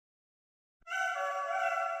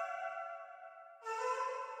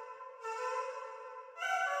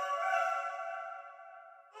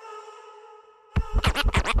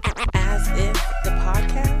As if the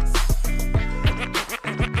podcast.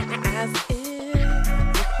 As if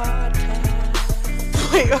the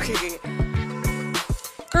podcast. Wait, okay.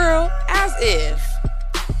 Girl, as if.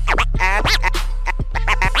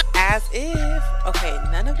 As if. Okay,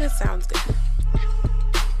 none of this sounds good.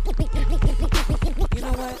 You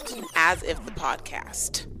know what? As if the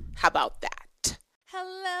podcast. How about that?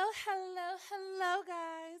 Hello,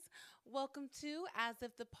 guys. Welcome to As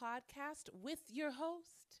If the Podcast with your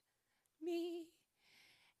host, me,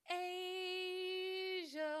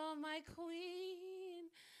 Asia, my queen.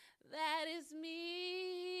 That is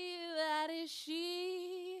me. That is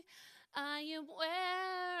she. I am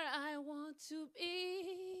where I want to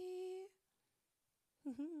be.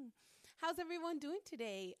 How's everyone doing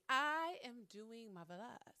today? I am doing marvelous.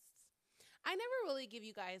 I never really give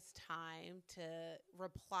you guys time to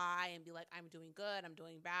reply and be like, I'm doing good, I'm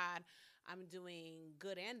doing bad, I'm doing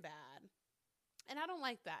good and bad. And I don't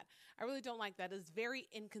like that. I really don't like that. It's very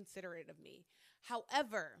inconsiderate of me.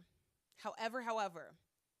 However,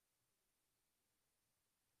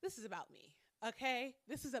 this is about me, okay?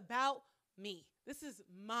 This is about me. This is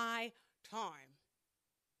my time.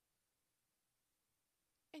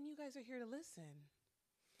 And you guys are here to listen.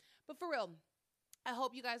 But for real, I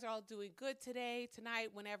hope you guys are all doing good today,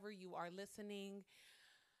 tonight, whenever you are listening.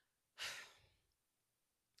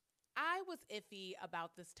 I was iffy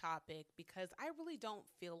about this topic because I really don't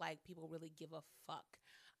feel like people really give a fuck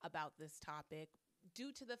about this topic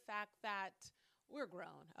due to the fact that we're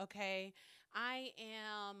grown, okay? I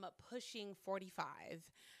am pushing 45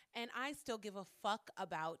 and I still give a fuck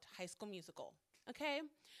about High School Musical, okay?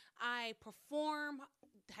 I perform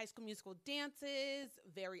High School Musical dances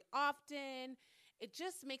very often. It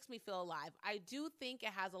just makes me feel alive. I do think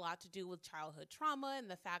it has a lot to do with childhood trauma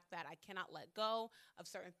and the fact that I cannot let go of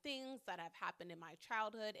certain things that have happened in my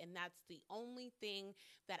childhood. And that's the only thing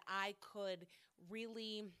that I could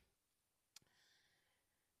really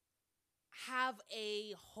have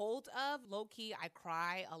a hold of. Low-key, I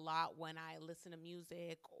cry a lot when I listen to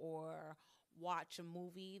music or watch a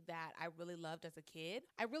movie that I really loved as a kid.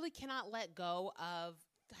 I really cannot let go of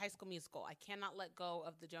High School Musical. I cannot let go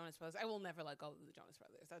of the Jonas Brothers. I will never let's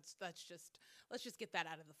just get that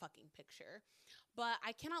out of the fucking picture. But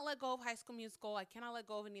I cannot let go of High School Musical. I cannot let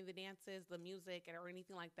go of any of the dances, the music, or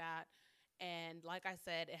anything like that. And like I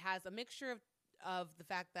said, it has a mixture of the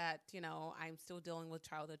fact that, you know, I'm still dealing with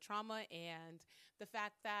childhood trauma and the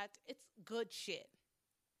fact that it's good shit.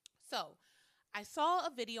 So I saw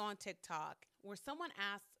a video on TikTok where someone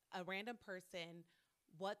asked a random person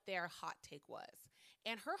what their hot take was.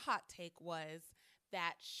 And her hot take was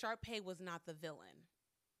that Sharpay was not the villain,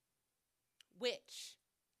 which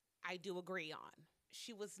I do agree on.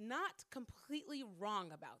 She was not completely wrong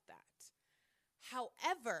about that.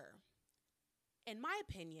 However, in my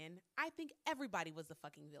opinion, I think everybody was the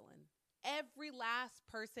fucking villain. Every last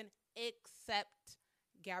person except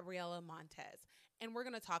Gabriella Montez. And we're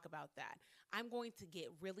going to talk about that. I'm going to get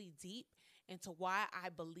really deep into why I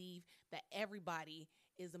believe that everybody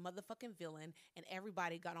is a motherfucking villain and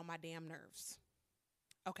everybody got on my damn nerves.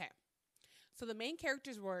 Okay. So the main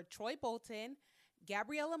characters were Troy Bolton,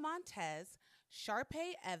 Gabriella Montez,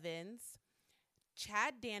 Sharpay Evans,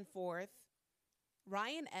 Chad Danforth,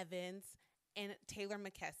 Ryan Evans, and Taylor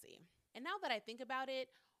McKessie. And now that I think about it,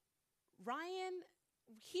 Ryan,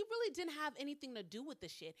 he really didn't have anything to do with the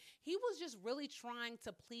shit. He was just really trying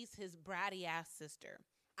to please his bratty ass sister.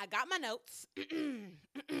 I got my notes.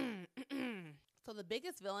 So the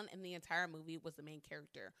biggest villain in the entire movie was the main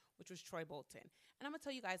character, which was Troy Bolton. And I'm going to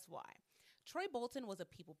tell you guys why. Troy Bolton was a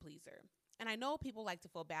people pleaser. And I know people like to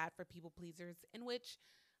feel bad for people pleasers, in which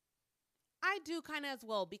I do kind of as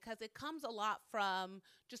well, because it comes a lot from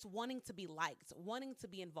just wanting to be liked, wanting to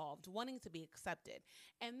be involved, wanting to be accepted.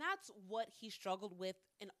 And that's what he struggled with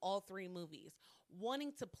in all three movies.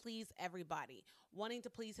 Wanting to please everybody, wanting to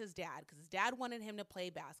please his dad because his dad wanted him to play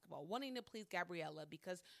basketball, wanting to please Gabriella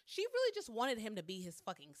because she really just wanted him to be his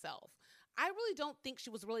fucking self. I really don't think she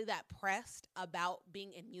was really that pressed about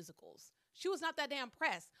being in musicals. She was not that damn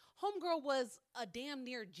pressed. Homegirl was a damn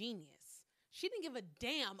near genius. She didn't give a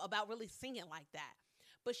damn about really singing like that.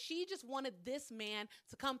 But she just wanted this man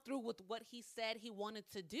to come through with what he said he wanted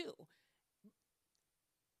to do.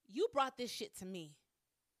 You brought this shit to me,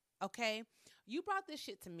 okay? You brought this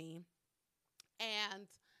shit to me, and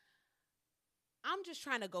I'm just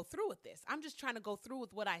trying to go through with this. I'm just trying to go through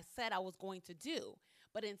with what I said I was going to do.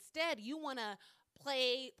 But instead, you want to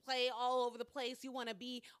play all over the place. You want to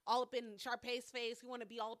be all up in Sharpay's face. You want to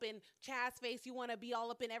be all up in Chad's face. You want to be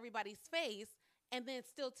all up in everybody's face, and then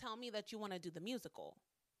still tell me that you want to do the musical.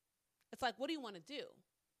 It's like, what do you want to do?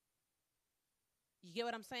 You get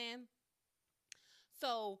what I'm saying?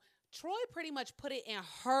 So Troy pretty much put it in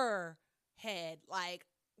her head, like,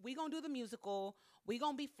 we gonna do the musical, we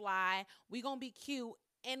gonna be fly, we gonna be cute.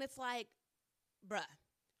 And it's like, bruh,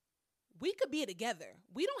 we could be together.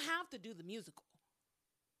 We don't have to do the musical.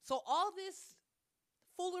 So all this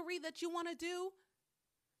foolery that you want to do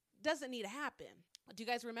doesn't need to happen. Do you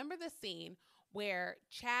guys remember the scene where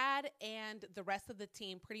Chad and the rest of the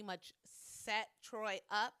team pretty much set Troy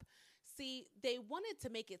up? See, they wanted to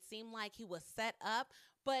make it seem like he was set up,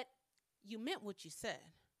 but you meant what you said,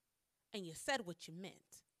 and you said what you meant.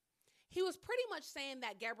 He was pretty much saying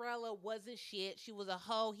that Gabriella wasn't shit. She was a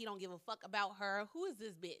hoe. He don't give a fuck about her. Who is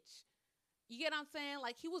this bitch? You get what I'm saying?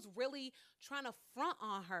 Like, he was really trying to front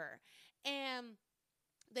on her. And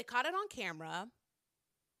they caught it on camera,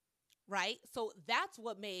 right? So that's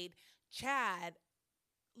what made Chad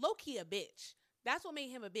low-key a bitch. That's what made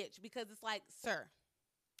him a bitch, because it's like, sir,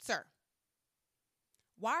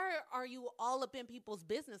 why are you all up in people's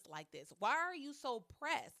business like this? Why are you so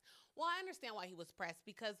pressed? Well, I understand why he was pressed,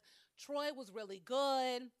 because Troy was really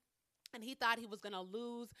good, and he thought he was going to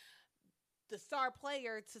lose the star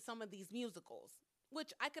player to some of these musicals,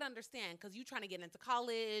 which I could understand, because you're trying to get into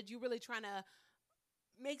college. You're really trying to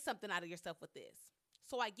make something out of yourself with this.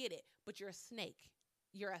 So I get it, but you're a snake.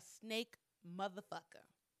 You're a snake motherfucker.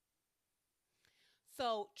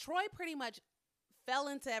 So Troy pretty much fell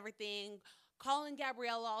into everything, calling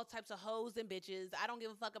Gabriella all types of hoes and bitches. I don't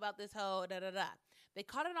give a fuck about this hoe, da-da-da. They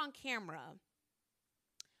caught it on camera.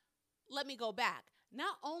 Let me go back.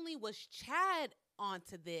 Not only was Chad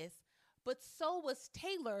onto this, but so was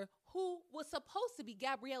Taylor, who was supposed to be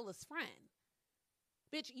Gabriella's friend.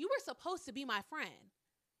 Bitch, you were supposed to be my friend.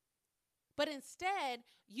 But instead,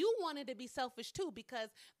 you wanted to be selfish too, because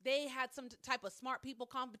they had some type of smart people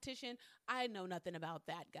competition. I know nothing about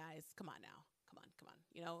that, guys. Come on now. Come on.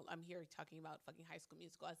 You know, I'm here talking about fucking High School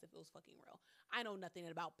Musical as if it was fucking real. I know nothing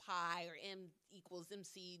about pi or M equals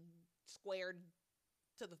MC squared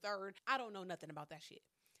to the third. I don't know nothing about that shit.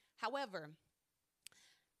 However,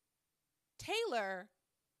 Taylor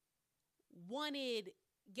wanted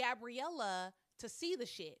Gabriella to see the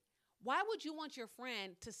shit. Why would you want your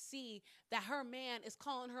friend to see that her man is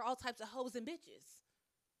calling her all types of hoes and bitches?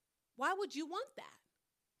 Why would you want that?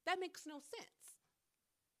 That makes no sense.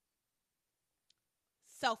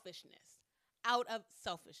 Selfishness. Out of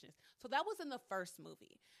selfishness. So that was in the first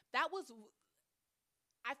movie. I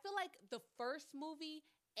feel like the first movie,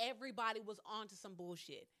 everybody was onto some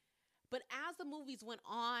bullshit. But as the movies went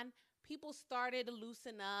on, people started to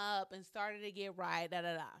loosen up and started to get right,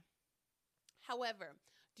 However,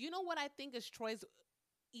 do you know what I think is Troy's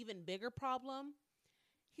even bigger problem?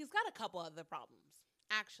 He's got a couple other problems.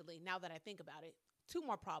 Actually, now that I think about it, 2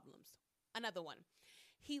 more problems. Another one.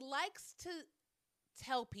 He likes to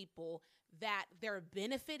tell people that they're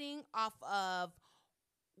benefiting off of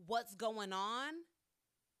what's going on,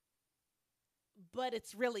 but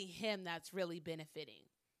it's really him that's really benefiting.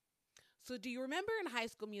 So do you remember in High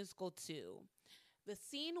School Musical 2, the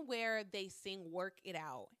scene where they sing Work It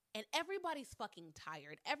Out, and everybody's fucking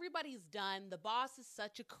tired. Everybody's done. The boss is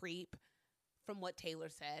such a creep, from what Taylor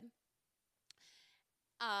said.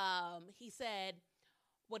 He said,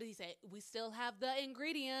 what did he say? We still have the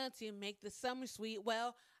ingredients to make the summer sweet.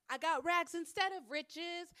 Well, I got rags instead of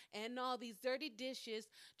riches and all these dirty dishes.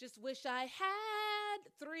 Just wish I had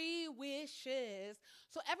 3 wishes.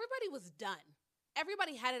 So everybody was done.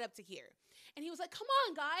 Everybody had it up to here. And he was like, come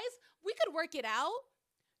on, guys. We could work it out.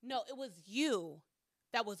 No, it was you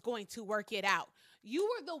that was going to work it out. You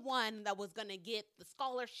were the one that was going to get the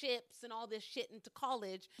scholarships and all this shit into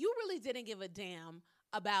college. You really didn't give a damn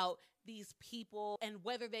about these people and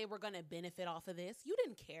whether they were going to benefit off of this. You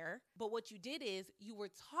didn't care. But what you did is you were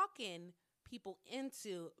talking people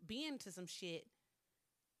into being to some shit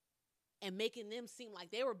and making them seem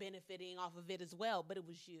like they were benefiting off of it as well. But it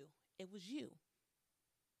was you. It was you.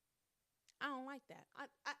 I don't like that.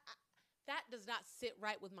 That does not sit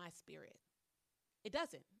right with my spirit. It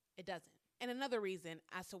doesn't. It doesn't. And another reason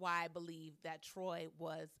as to why I believe that Troy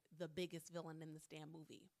was the biggest villain in this damn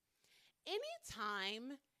movie.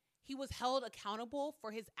 Anytime he was held accountable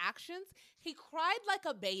for his actions, he cried like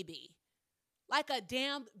a baby. Like a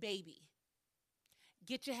damn baby.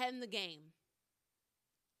 Get your head in the game.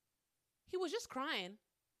 He was just crying.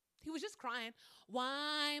 He was just crying.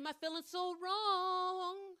 Why am I feeling so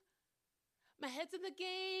wrong? My head's in the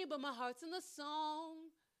game, but my heart's in the song.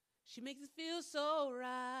 She makes it feel so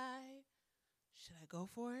right. Should I go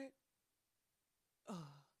for it?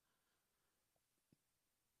 Oh.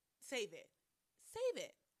 Save it. Save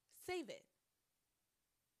it. Save it.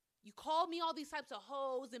 You called me all these types of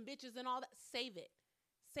hoes and bitches and all that. Save it.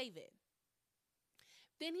 Save it.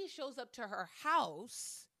 Then he shows up to her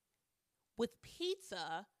house with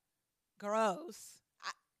pizza. Gross.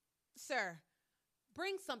 Sir,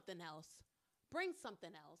 bring something else. Bring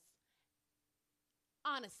something else.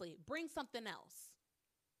 Honestly, bring something else.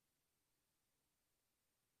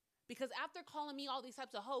 Because after calling me all these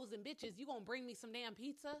types of hoes and bitches, you gonna bring me some damn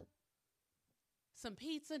pizza? Some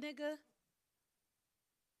pizza, nigga?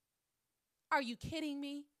 Are you kidding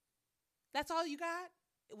me? That's all you got?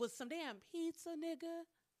 It was some damn pizza, nigga?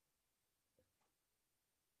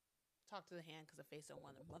 Talk to the hand because the face don't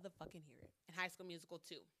want to motherfucking hear it. And High School Musical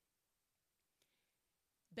 2.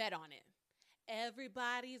 Bet on it.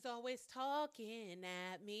 Everybody's always talking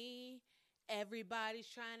at me. Everybody's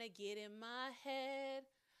trying to get in my head.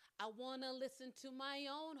 I want to listen to my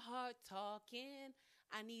own heart talking.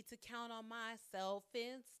 I need to count on myself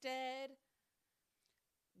instead.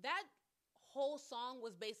 That whole song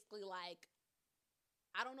was basically like,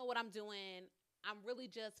 I don't know what I'm doing. I'm really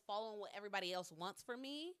just following what everybody else wants for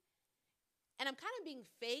me. And I'm kind of being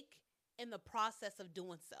fake in the process of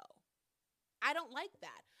doing so. I don't like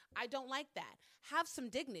that. I don't like that. Have some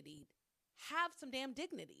dignity. Have some damn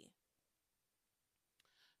dignity.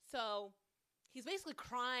 So he's basically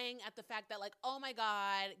crying at the fact that, like, oh my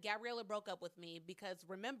God, Gabriella broke up with me because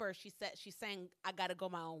remember she sang, I gotta go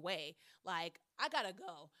my own way. Like, I gotta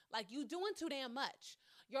go. Like, you doing too damn much.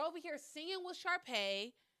 You're over here singing with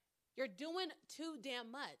Sharpay. You're doing too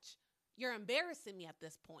damn much. You're embarrassing me at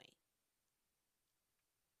this point.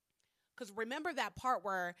 Because remember that part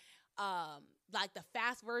where, like the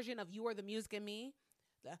fast version of You Are the Music and Me?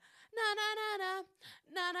 The na na na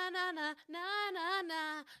na na na na na na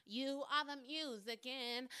na. You are the music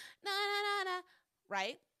and na na na na.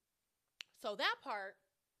 Right? So that part,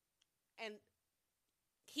 and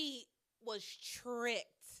he was tricked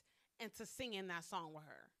into singing that song with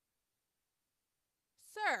her.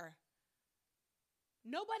 Sir,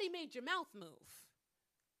 nobody made your mouth move.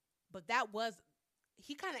 But that was,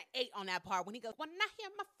 he kind of ate on that part when he goes, when I hear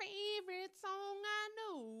my favorite song, I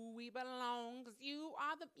know we belong because you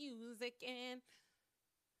are the music. And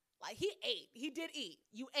like, he ate. He did eat.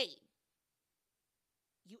 You ate.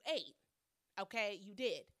 You ate. Okay? You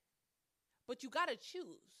did. But you got to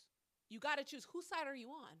choose. You got to choose. Whose side are you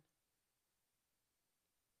on?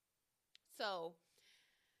 So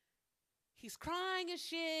he's crying and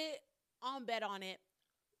shit. On Bet on It.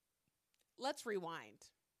 Let's rewind.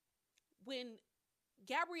 When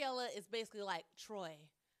Gabriella is basically like, Troy,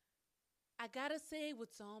 I gotta say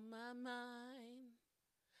what's on my mind.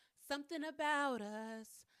 Something about us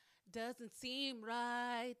doesn't seem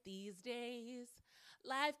right these days.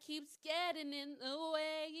 Life keeps getting in the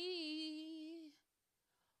way.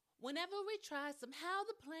 Whenever we try, somehow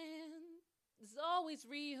the plan is always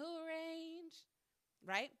rearranged.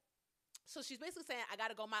 Right? So she's basically saying, I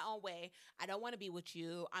gotta go my own way. I don't want to be with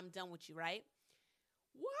you. I'm done with you, right?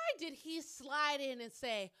 Why did he slide in and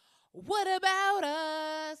say, what about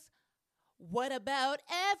us? What about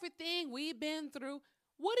everything we've been through?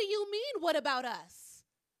 What do you mean, what about us?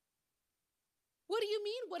 What do you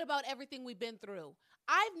mean, what about everything we've been through?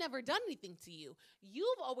 I've never done anything to you.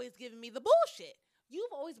 You've always given me the bullshit.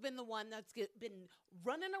 You've always been the one that's been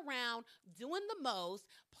running around, doing the most,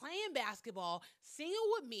 playing basketball, singing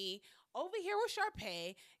with me, over here with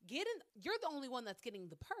Sharpay. You're the only one that's getting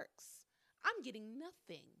the perks. I'm getting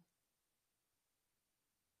nothing.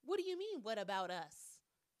 What do you mean, what about us?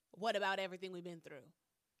 What about everything we've been through?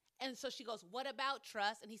 And so she goes, what about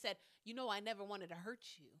trust? And he said, you know, I never wanted to hurt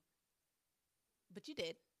you. But you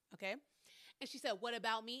did, okay? And she said, what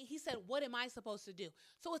about me? He said, what am I supposed to do?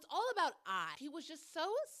 So it's all about I. He was just so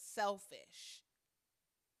selfish.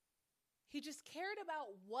 He just cared about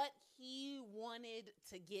what he wanted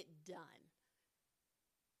to get done.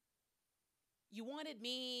 You wanted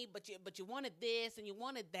me, but you wanted this and you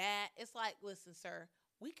wanted that. It's like, listen, sir,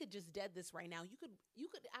 we could just dead this right now. You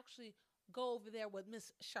could actually go over there with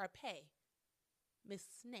Miss Sharpay, Miss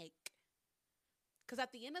Snake. Because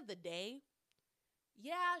at the end of the day,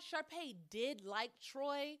 yeah, Sharpay did like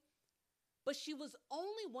Troy, but she was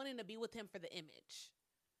only wanting to be with him for the image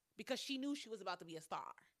because she knew she was about to be a star.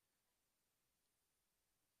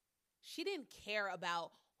 She didn't care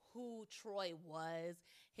about who Troy was,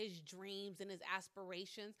 his dreams and his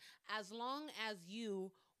aspirations. As long as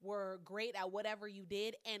you were great at whatever you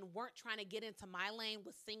did and weren't trying to get into my lane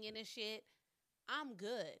with singing and shit, I'm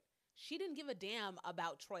good. She didn't give a damn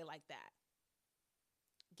about Troy like that.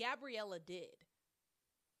 Gabriella did.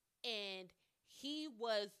 And he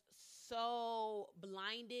was so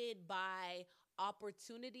blinded by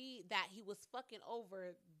opportunity that he was fucking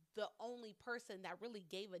over the only person that really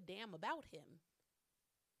gave a damn about him.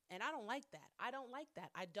 And I don't like that. I don't like that.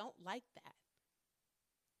 I don't like that.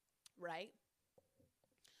 right?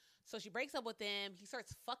 So she breaks up with him. He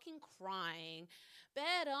starts fucking crying.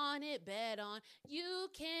 Bet on it, bet on. You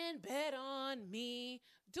can bet on me.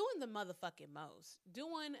 Doing the motherfucking most.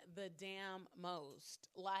 Doing the damn most.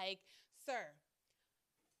 Like, sir,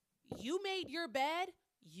 you made your bed.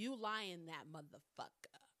 You lie in that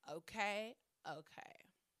motherfucker. Okay? Okay.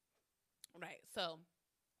 Right. So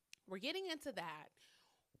we're getting into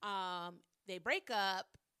that. They break up.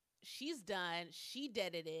 She's done. She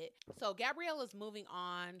deaded it. So Gabrielle is moving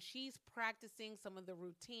on. She's practicing some of the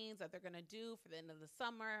routines that they're going to do for the end of the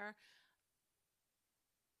summer.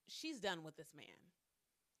 She's done with this man.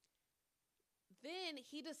 Then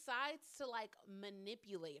he decides to like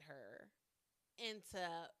manipulate her into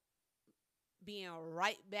being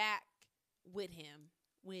right back with him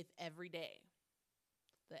with every day.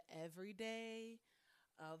 The everyday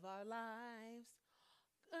of our lives.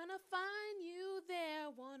 Gonna find you there,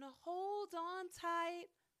 wanna hold on tight.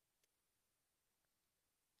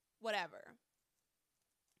 Whatever.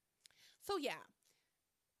 So yeah,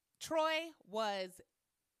 Troy was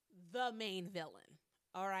the main villain,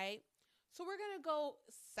 all right? So we're gonna go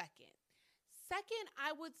second. Second,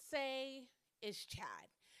 I would say, is Chad.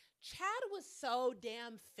 Chad was so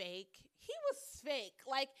damn fake. He was fake.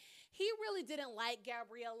 Like, he really didn't like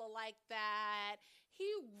Gabriella like that. He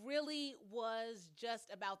really was just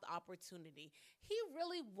about the opportunity. He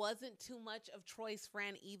really wasn't too much of Troy's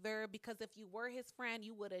friend either, because if you were his friend,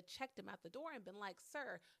 you would have checked him out the door and been like,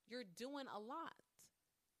 sir, you're doing a lot.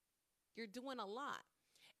 You're doing a lot.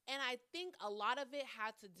 And I think a lot of it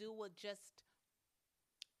had to do with just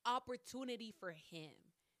opportunity for him.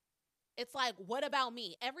 It's like, what about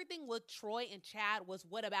me? Everything with Troy and Chad was,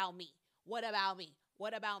 what about me? What about me?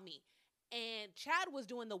 What about me? And Chad was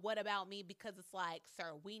doing the what about me because it's like,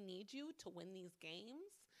 sir, we need you to win these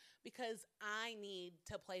games because I need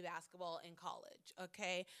to play basketball in college,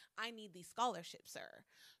 okay? I need these scholarships, sir.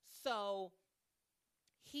 So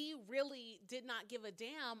he really did not give a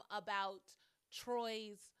damn about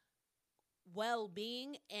Troy's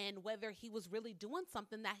well-being and whether he was really doing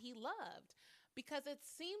something that he loved, because it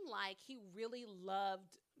seemed like he really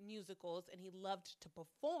loved musicals and he loved to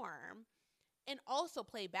perform and also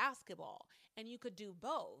play basketball, and you could do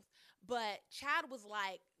both. But Chad was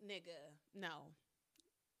like, nigga, no.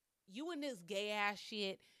 You and this gay ass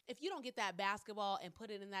shit, if you don't get that basketball and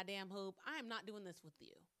put it in that damn hoop, I am not doing this with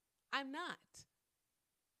you. I'm not.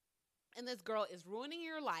 And this girl is ruining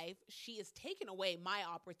your life. She is taking away my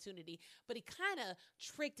opportunity. But he kind of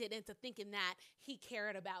tricked it into thinking that he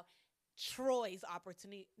cared about Troy's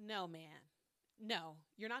opportunity. No, man. No,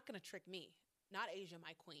 you're not going to trick me. Not Asia,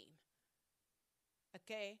 my queen.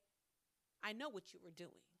 Okay? I know what you were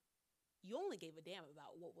doing. You only gave a damn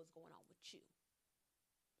about what was going on with you.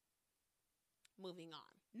 Moving on.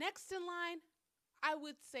 Next in line, I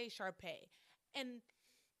would say Sharpay. And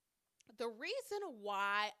the reason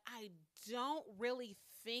why I don't really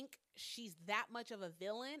think she's that much of a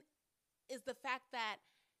villain is the fact that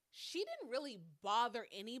she didn't really bother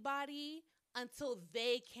anybody until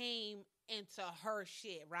they came into her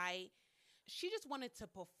shit, right? She just wanted to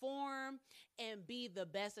perform and be the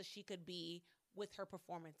best that she could be with her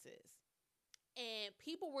performances. And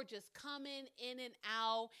people were just coming in and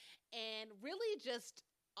out and really just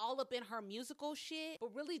all up in her musical shit,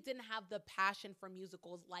 but really didn't have the passion for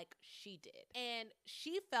musicals like she did. And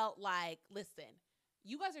she felt like, listen,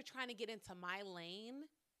 you guys are trying to get into my lane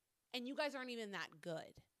and you guys aren't even that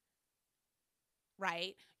good,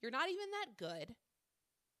 right? You're not even that good.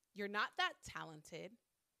 You're not that talented.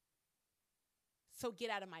 So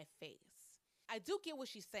get out of my face. I do get what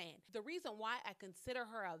she's saying. The reason why I consider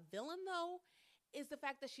her a villain, though, is the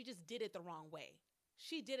fact that she just did it the wrong way.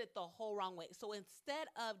 She did it the whole wrong way. So instead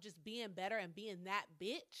of just being better and being that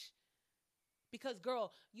bitch, because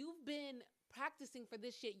girl, you've been practicing for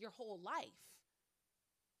this shit your whole life.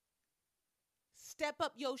 Step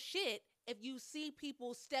up your shit if you see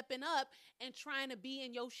people stepping up and trying to be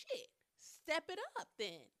in your shit. Step it up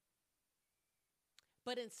then.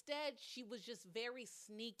 But instead, she was just very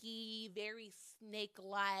sneaky, very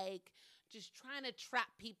snake-like, just trying to trap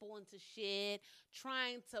people into shit,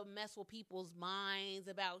 trying to mess with people's minds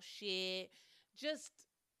about shit. Just,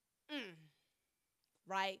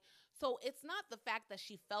 right? So it's not the fact that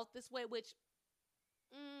she felt this way, which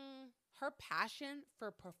her passion for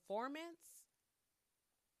performance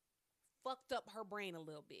fucked up her brain a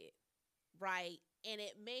little bit, right? And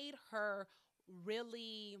it made her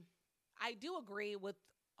really... I do agree with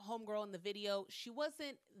Homegirl in the video. She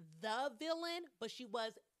wasn't the villain, but she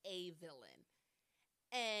was a villain.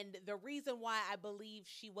 And the reason why I believe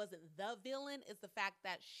she wasn't the villain is the fact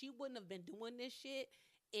that she wouldn't have been doing this shit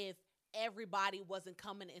if everybody wasn't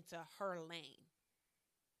coming into her lane.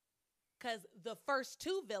 Because the first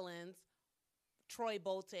two villains, Troy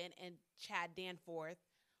Bolton and Chad Danforth,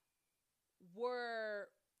 were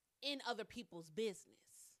in other people's business.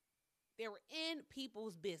 They were in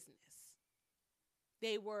people's business.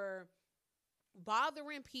 They were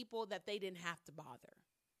bothering people that they didn't have to bother.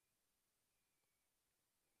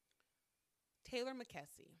 Taylor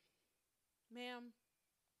McKessie, ma'am,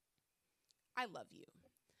 I love you.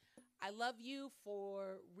 I love you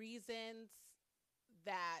for reasons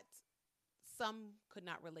that some could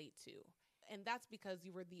not relate to. And that's because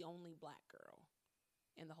you were the only black girl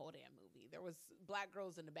in the whole damn movie. There was black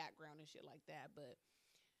girls in the background and shit like that, but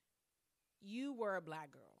you were a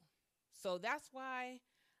black girl. So that's why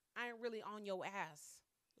I ain't really on your ass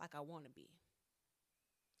like I want to be.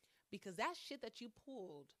 Because that shit that you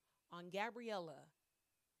pulled on Gabriella,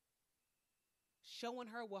 showing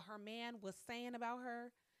her what her man was saying about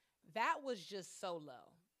her, that was just so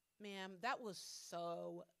low. Ma'am, that was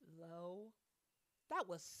so low. That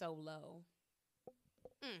was so low.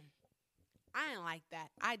 I didn't like that.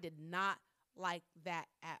 I did not like that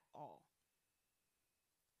at all.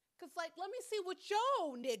 Because, like, let me see what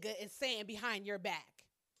your nigga is saying behind your back.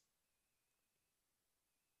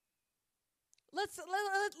 Let's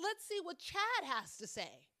see what Chad has to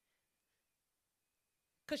say.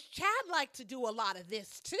 Because Chad liked to do a lot of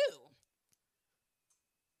this, too.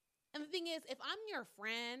 And the thing is, if I'm your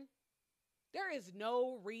friend, there is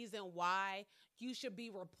no reason why you should be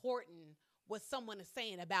reporting what someone is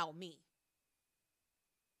saying about me.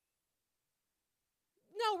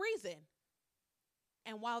 No reason.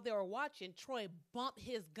 And while they were watching Troy bump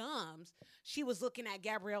his gums, she was looking at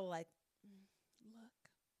Gabrielle like,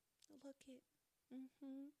 look it.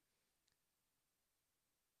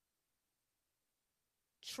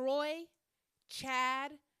 Troy,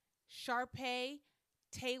 Chad, Sharpay,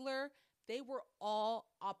 Taylor, they were all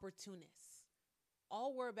opportunists.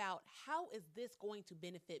 All were about, how is this going to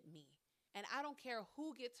benefit me? And I don't care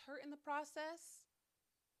who gets hurt in the process.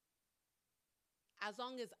 As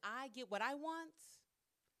long as I get what I want,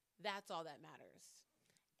 that's all that matters.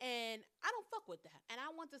 And I don't fuck with that. And I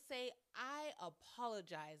want to say, I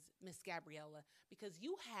apologize, Miss Gabriella, because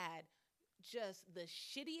you had just the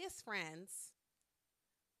shittiest friends,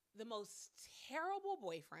 the most terrible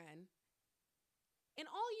boyfriend, and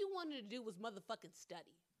all you wanted to do was motherfucking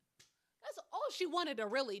study. That's all she wanted to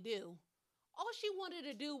really do. All she wanted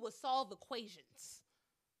to do was solve equations.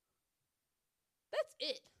 That's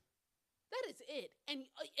it. That is it. And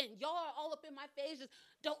y'all are all up in my face. Just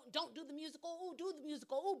don't do the musical. Oh, do the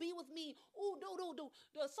musical. Oh, be with me. Oh, do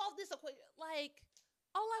solve this equation. Like,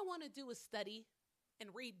 all I want to do is study and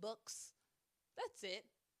read books. That's it.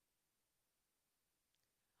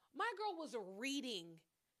 My girl was reading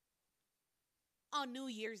on New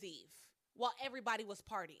Year's Eve while everybody was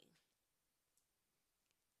partying.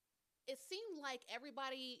 It seemed like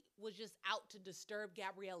everybody was just out to disturb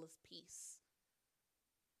Gabriella's peace.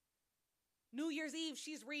 New Year's Eve,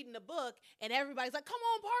 she's reading a book, and everybody's like, come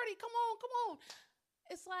on, party, come on.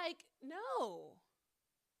 It's like, no.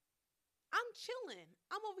 I'm chilling.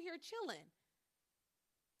 I'm over here chilling.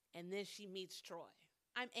 And then she meets Troy.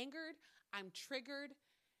 I'm angered. I'm triggered.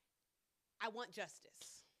 I want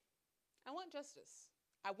justice. I want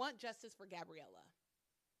justice for Gabriella.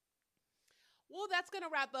 Well, that's going to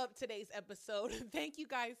wrap up today's episode. Thank you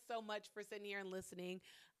guys so much for sitting here and listening.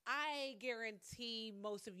 I guarantee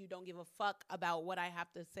most of you don't give a fuck about what I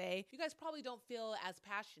have to say. You guys probably don't feel as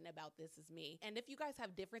passionate about this as me. And if you guys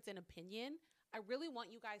have difference in opinion, I really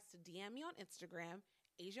want you guys to DM me on Instagram,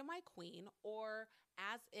 Asia My Queen, or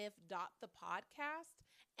asif.thepodcast.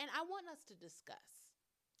 And I want us to discuss.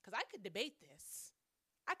 Because I could debate this.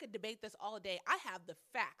 I could debate this all day. I have the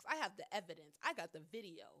facts. I have the evidence. I got the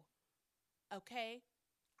video. Okay?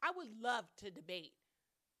 I would love to debate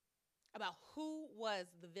about who was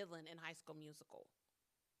the villain in High School Musical.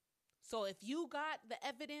 So if you got the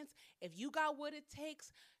evidence, if you got what it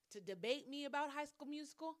takes to debate me about High School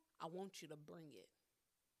Musical, I want you to bring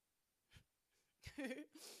it.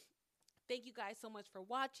 Thank you guys so much for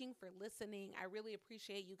watching, for listening. I really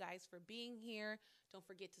appreciate you guys for being here. Don't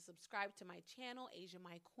forget to subscribe to my channel, Asia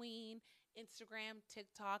My Queen. Instagram,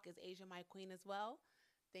 TikTok is Asia My Queen as well.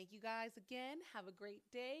 Thank you guys again. Have a great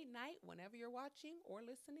day, night, whenever you're watching or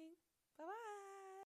listening. Bye-bye.